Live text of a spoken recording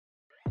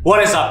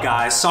What is up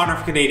guys, Son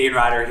of Canadian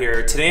Rider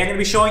here. Today I'm going to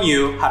be showing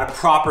you how to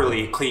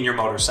properly clean your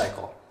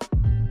motorcycle.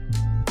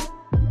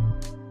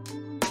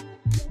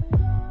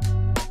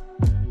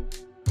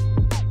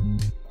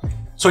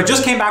 So I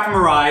just came back from a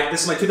ride.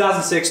 This is my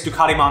 2006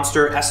 Ducati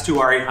Monster S2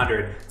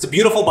 R800. It's a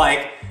beautiful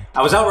bike.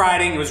 I was out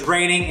riding, it was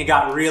raining, it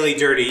got really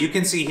dirty. You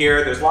can see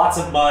here, there's lots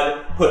of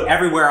mud put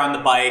everywhere on the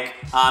bike.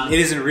 It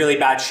is in really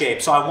bad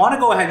shape. So I wanna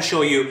go ahead and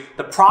show you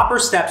the proper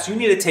steps you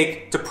need to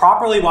take to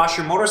properly wash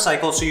your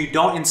motorcycle so you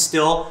don't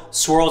instill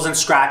swirls and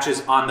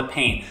scratches on the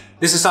paint.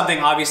 This is something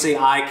obviously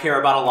I care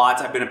about a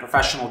lot. I've been a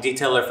professional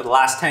detailer for the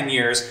last 10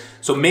 years.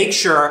 So make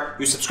sure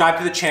you subscribe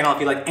to the channel if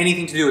you like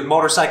anything to do with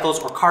motorcycles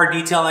or car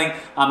detailing.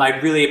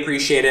 I'd really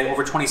appreciate it.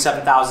 Over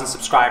 27,000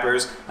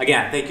 subscribers.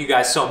 Again, thank you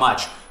guys so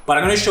much. But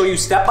I'm gonna show you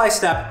step by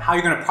step how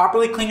you're gonna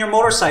properly clean your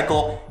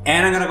motorcycle,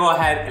 and I'm gonna go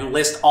ahead and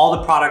list all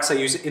the products I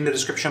use in the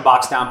description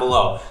box down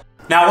below.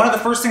 Now, one of the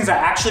first things I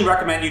actually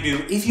recommend you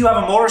do, if you have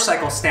a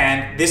motorcycle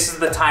stand, this is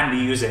the time to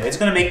use it. It's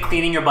gonna make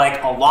cleaning your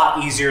bike a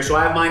lot easier. So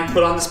I have mine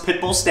put on this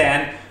Pitbull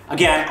stand.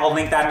 Again, I'll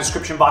link that in the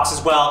description box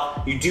as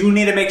well. You do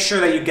need to make sure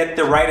that you get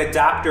the right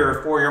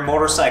adapter for your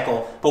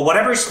motorcycle. But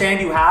whatever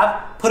stand you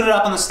have, put it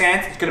up on the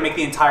stand. It's gonna make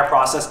the entire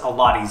process a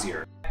lot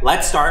easier.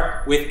 Let's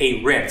start with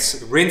a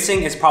rinse.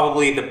 Rinsing is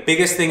probably the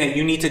biggest thing that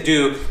you need to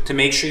do to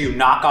make sure you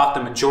knock off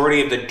the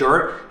majority of the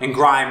dirt and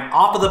grime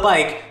off of the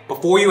bike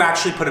before you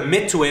actually put a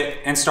mitt to it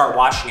and start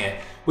washing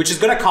it, which is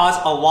gonna cause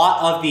a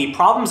lot of the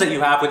problems that you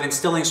have with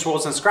instilling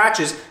swirls and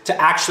scratches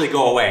to actually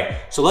go away.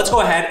 So let's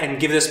go ahead and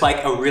give this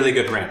bike a really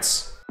good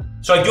rinse.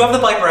 So I do have the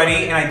bike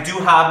ready and I do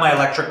have my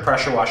electric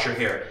pressure washer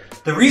here.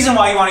 The reason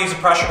why you want to use a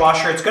pressure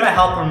washer, it's going to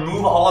help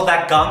remove all of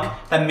that gunk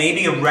that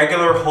maybe a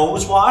regular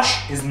hose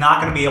wash is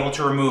not going to be able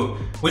to remove,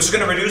 which is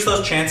going to reduce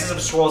those chances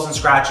of swirls and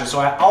scratches.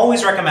 So I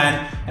always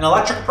recommend an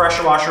electric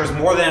pressure washer is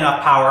more than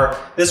enough power.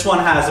 This one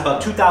has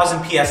about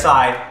 2000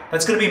 PSI.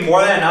 That's going to be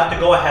more than enough to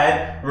go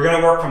ahead. We're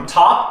going to work from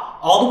top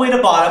all the way to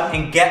bottom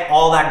and get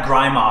all that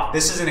grime off.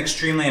 This is an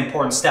extremely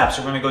important step,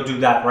 so we're going to go do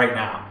that right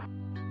now.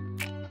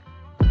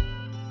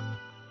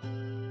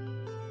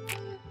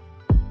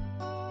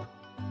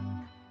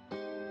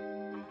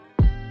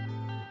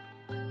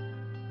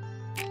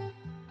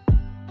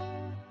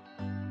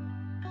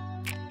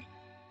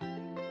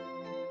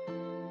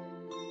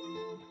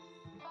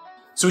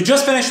 So we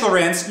just finished the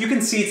rinse. You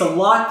can see it's a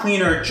lot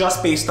cleaner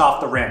just based off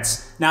the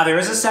rinse. Now there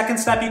is a second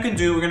step you can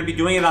do. We're gonna be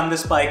doing it on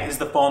this bike is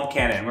the foam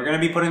cannon. We're gonna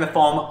be putting the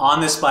foam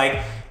on this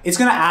bike. It's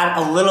gonna add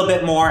a little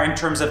bit more in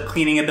terms of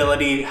cleaning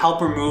ability,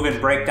 help remove and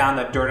break down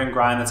that dirt and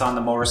grime that's on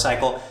the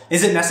motorcycle.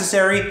 Is it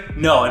necessary?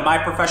 No, in my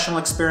professional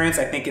experience,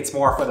 I think it's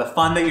more for the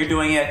fun that you're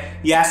doing it.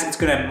 Yes, it's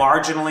gonna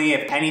marginally,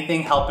 if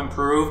anything, help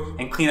improve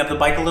and clean up the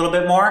bike a little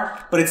bit more,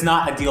 but it's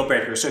not a deal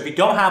breaker. So if you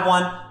don't have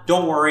one,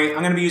 don't worry.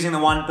 I'm gonna be using the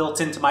one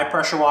built into my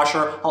pressure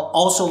washer. I'll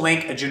also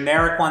link a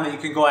generic one that you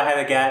can go ahead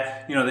and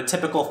get, you know, the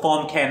typical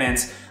foam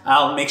cannons.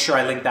 I'll make sure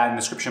I link that in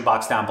the description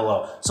box down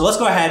below. So let's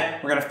go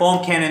ahead, we're gonna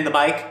foam cannon the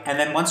bike, and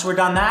then once we're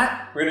done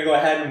that, we're gonna go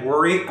ahead and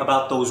worry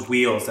about those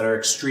wheels that are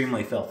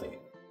extremely filthy.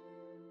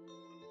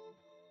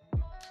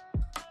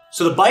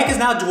 So the bike is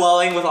now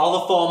dwelling with all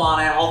the foam on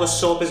it, all the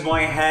soap is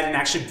going ahead and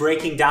actually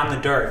breaking down the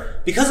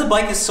dirt. Because the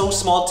bike is so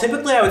small,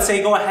 typically I would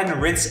say go ahead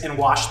and rinse and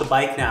wash the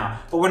bike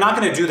now, but we're not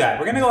gonna do that.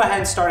 We're gonna go ahead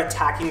and start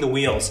attacking the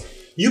wheels.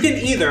 You can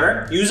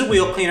either use a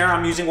wheel cleaner,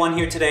 I'm using one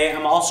here today.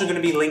 I'm also gonna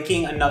be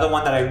linking another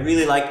one that I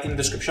really like in the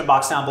description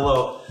box down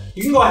below.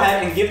 You can go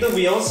ahead and give the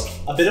wheels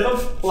a bit of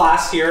a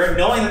blast here,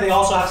 knowing that they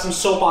also have some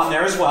soap on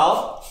there as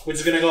well, which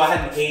is gonna go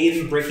ahead and aid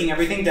in breaking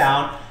everything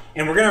down.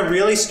 And we're gonna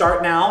really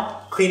start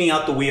now cleaning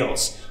out the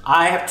wheels.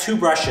 I have two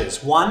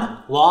brushes,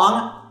 one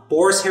long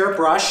boar's hair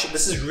brush.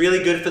 This is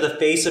really good for the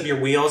face of your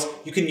wheels.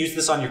 You can use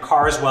this on your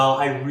car as well.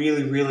 I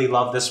really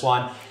love this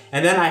one.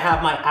 And then I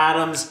have my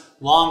Adams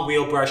long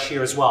wheel brush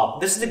here as well.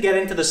 This is to get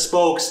into the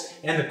spokes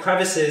and the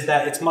crevices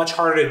that it's much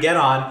harder to get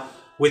on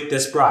with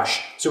this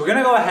brush. So we're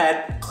gonna go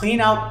ahead,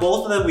 clean out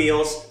both of the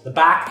wheels, the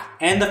back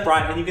and the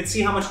front, and you can see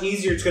how much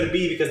easier it's gonna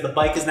be because the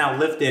bike is now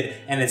lifted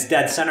and it's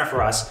dead center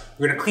for us.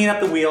 We're gonna clean up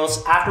the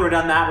wheels. After we're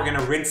done that, we're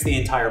gonna rinse the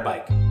entire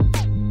bike.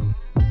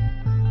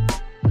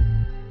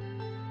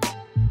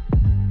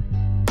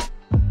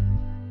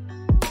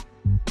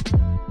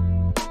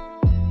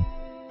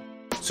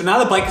 So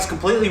now the bike is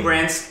completely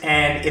rinsed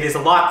and it is a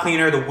lot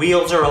cleaner. The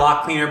wheels are a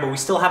lot cleaner, but we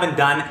still haven't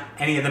done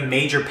any of the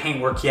major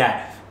paint work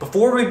yet.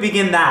 Before we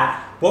begin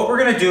that, what we're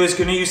gonna do is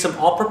gonna use some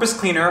all-purpose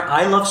cleaner.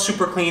 I love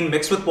Super Clean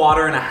mixed with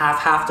water in a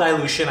half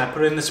dilution. I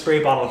put it in the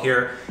spray bottle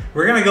here.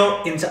 We're gonna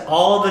go into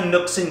all the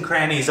nooks and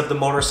crannies of the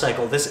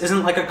motorcycle. This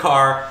isn't like a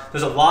car.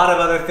 There's a lot of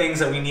other things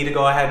that we need to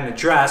go ahead and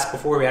address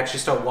before we actually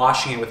start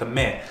washing it with a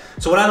mitt.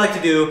 So what I like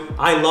to do,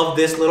 I love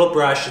this little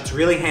brush. It's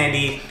really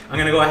handy. I'm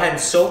gonna go ahead and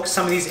soak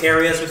some of these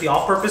areas with the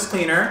all-purpose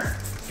cleaner,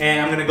 and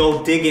I'm gonna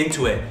go dig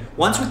into it.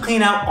 Once we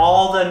clean out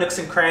all the nooks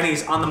and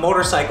crannies on the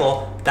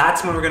motorcycle,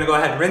 that's when we're gonna go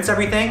ahead and rinse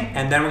everything,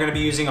 and then we're gonna be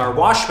using our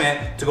wash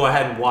mitt to go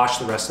ahead and wash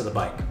the rest of the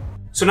bike.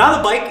 So now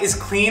the bike is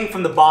clean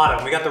from the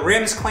bottom. We got the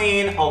rims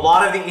clean, a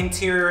lot of the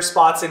interior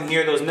spots in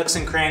here, those nooks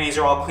and crannies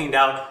are all cleaned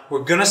out.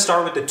 We're gonna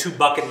start with the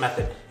 2-bucket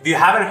method. If you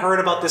haven't heard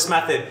about this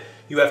method,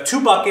 you have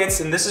 2 buckets,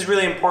 and this is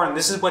really important.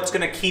 This is what's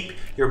gonna keep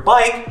your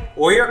bike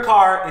or your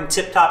car in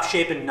tip-top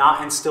shape and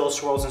not instill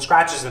swirls and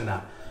scratches in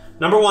them.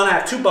 Number 1, I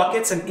have 2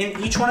 buckets, and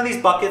in each one of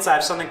these buckets, I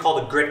have something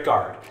called a grit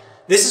guard.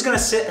 This is gonna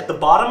sit at the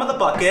bottom of the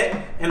bucket,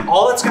 and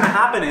all that's gonna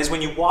happen is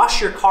when you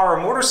wash your car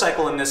or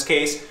motorcycle in this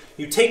case,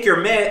 you take your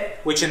mitt,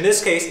 which in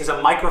this case is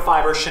a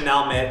microfiber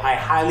Chenille mitt. I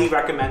highly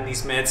recommend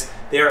these mitts.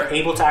 They are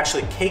able to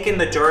actually cake in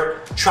the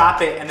dirt,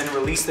 trap it, and then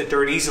release the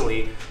dirt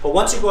easily. But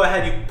once you go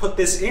ahead, you put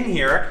this in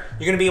here,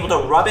 you're gonna be able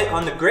to rub it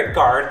on the grit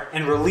guard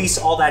and release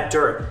all that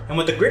dirt. And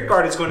what the grit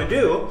guard is gonna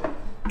do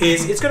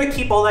is it's gonna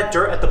keep all that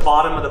dirt at the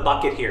bottom of the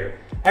bucket here.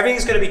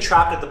 Everything's gonna be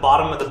trapped at the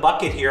bottom of the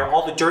bucket here.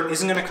 All the dirt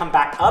isn't gonna come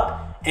back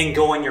up and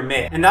go in your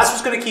mitt. And that's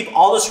what's gonna keep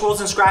all the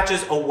swirls and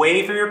scratches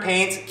away from your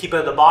paint, keep it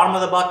at the bottom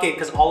of the bucket,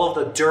 because all of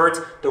the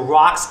dirt, the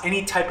rocks,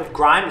 any type of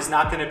grime is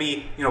not gonna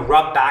be,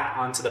 rubbed back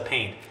onto the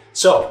paint.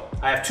 So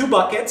I have 2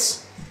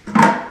 buckets.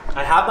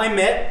 I have my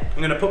mitt.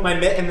 I'm gonna put my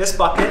mitt in this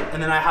bucket,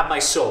 and then I have my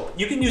soap.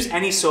 You can use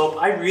any soap.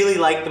 I really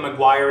like the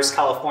Meguiar's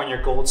California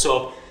Gold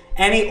soap.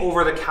 Any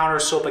over-the-counter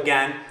soap,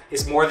 again,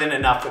 is more than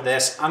enough for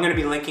this. I'm gonna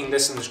be linking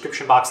this in the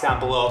description box down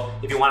below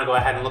if you wanna go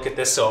ahead and look at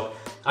this soap.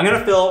 I'm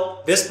gonna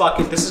fill this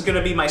bucket. This is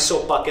gonna be my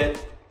soap bucket.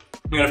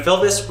 I'm gonna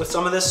fill this with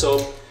some of this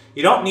soap.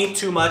 You don't need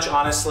too much,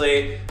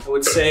 honestly. I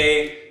would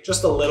say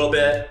just a little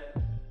bit.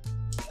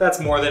 That's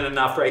more than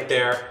enough right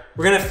there.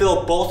 We're gonna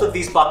fill both of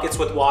these buckets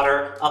with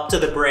water up to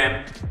the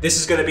brim. This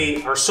is gonna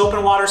be our soap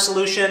and water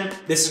solution.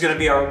 This is gonna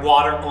be our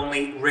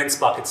water-only rinse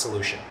bucket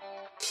solution.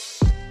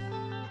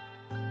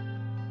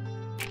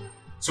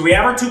 So we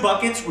have our 2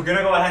 buckets. We're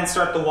gonna go ahead and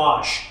start the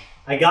wash.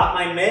 I got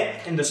my mitt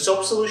in the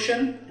soap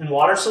solution and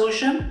water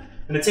solution.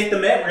 I'm gonna take the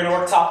mitt, we're gonna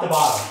work top to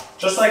bottom.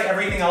 Just like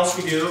everything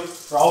else we do,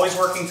 we're always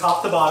working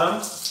top to bottom.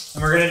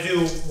 And we're gonna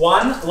do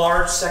 1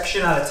 large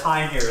section at a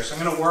time here. So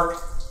I'm gonna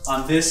work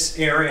on this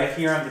area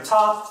here on the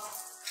top.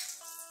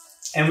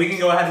 And we can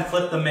go ahead and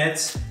flip the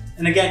mitts.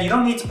 And again, you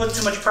don't need to put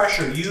too much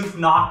pressure. You've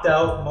knocked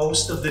out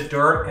most of the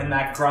dirt and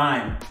that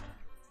grime.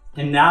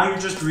 And now you're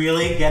just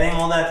really getting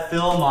all that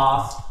film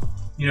off,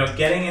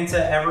 getting into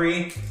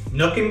every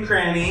nook and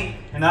cranny.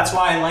 And that's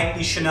why I like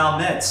these Chenille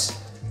mitts,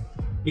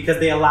 because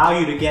they allow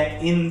you to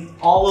get in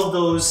all of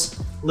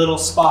those little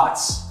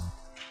spots.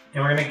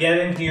 And we're gonna get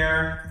in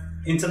here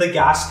into the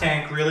gas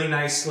tank really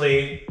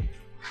nicely.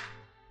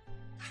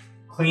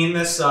 Clean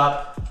this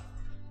up.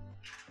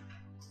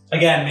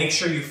 Again, make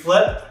sure you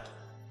flip.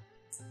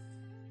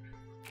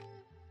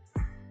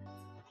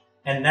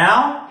 And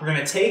now we're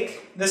gonna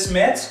take this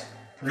mitt,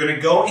 we're gonna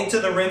go into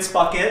the rinse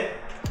bucket.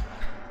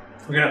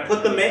 We're gonna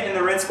put the mitt in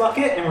the rinse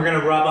bucket and we're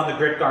gonna rub on the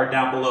grit guard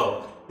down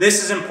below.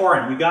 This is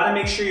important. You gotta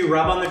make sure you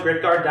rub on the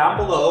grit guard down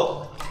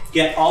below,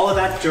 get all of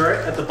that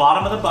dirt at the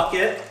bottom of the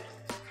bucket,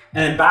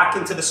 and then back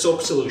into the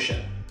soap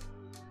solution.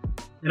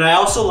 And I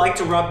also like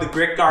to rub the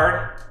grit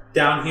guard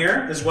down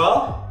here as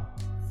well.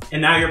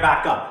 And now you're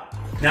back up.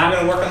 Now I'm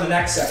gonna work on the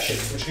next section,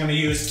 which I'm gonna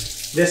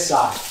use this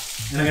side.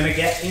 And I'm gonna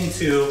get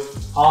into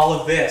all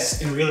of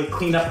this and really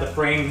clean up the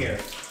frame here.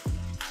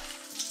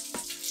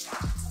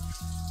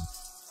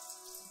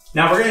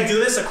 Now we're gonna do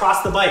this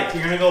across the bike.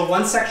 You're gonna go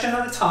 1 section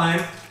at a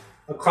time,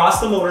 across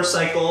the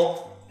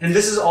motorcycle, and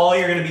this is all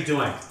you're gonna be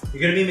doing.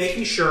 You're gonna be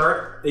making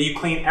sure that you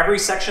clean every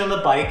section of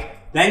the bike,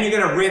 then you're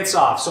gonna rinse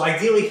off. So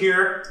ideally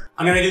here,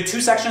 I'm gonna do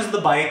 2 sections of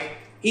the bike.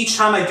 Each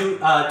time I do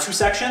 2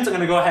 sections, I'm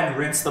gonna go ahead and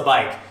rinse the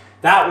bike.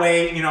 That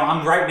way,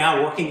 I'm right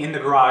now working in the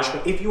garage,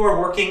 but if you are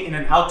working in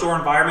an outdoor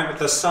environment with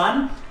the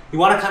sun, you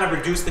wanna kind of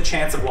reduce the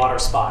chance of water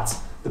spots.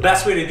 The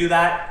best way to do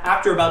that,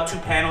 after about 2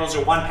 panels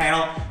or 1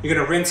 panel, you're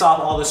gonna rinse off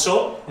all the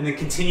soap and then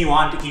continue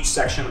on to each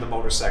section of the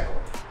motorcycle.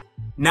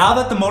 Now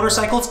that the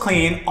motorcycle is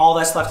clean, all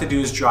that's left to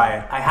do is dry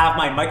it. I have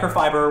my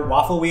microfiber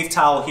waffle weave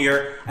towel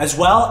here, as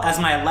well as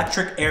my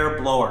electric air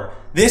blower.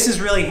 This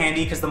is really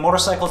handy because the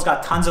motorcycle's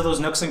got tons of those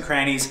nooks and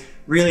crannies,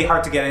 really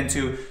hard to get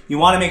into. You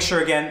wanna make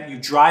sure, again, you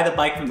dry the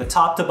bike from the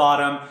top to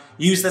bottom.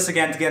 Use this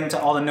again to get into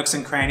all the nooks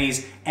and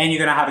crannies, and you're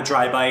gonna have a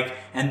dry bike,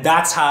 and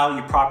that's how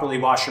you properly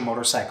wash your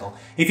motorcycle.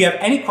 If you have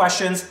any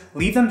questions,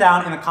 leave them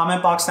down in the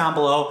comment box down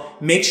below.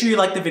 Make sure you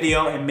like the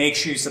video and make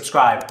sure you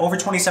subscribe. Over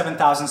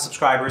 27,000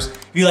 subscribers.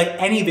 If you like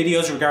any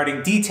videos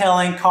regarding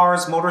detailing,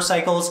 cars,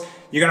 motorcycles,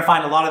 you're gonna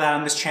find a lot of that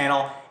on this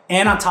channel.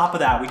 And on top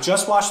of that, we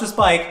just washed this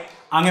bike.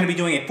 I'm gonna be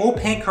doing a full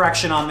paint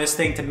correction on this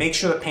thing to make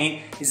sure the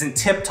paint is in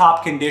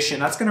tip-top condition.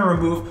 That's gonna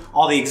remove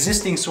all the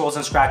existing swirls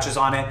and scratches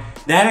on it.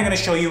 Then I'm gonna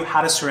show you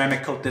how to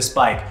ceramic coat this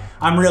bike.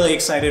 I'm really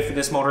excited for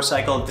this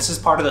motorcycle. This is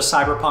part of the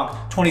Cyberpunk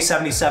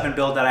 2077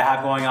 build that I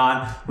have going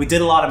on. We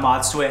did a lot of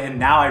mods to it, and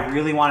now I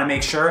really wanna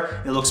make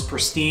sure it looks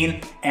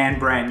pristine and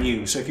brand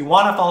new. So if you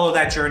wanna follow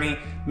that journey,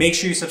 make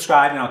sure you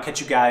subscribe, and I'll catch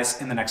you guys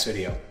in the next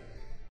video.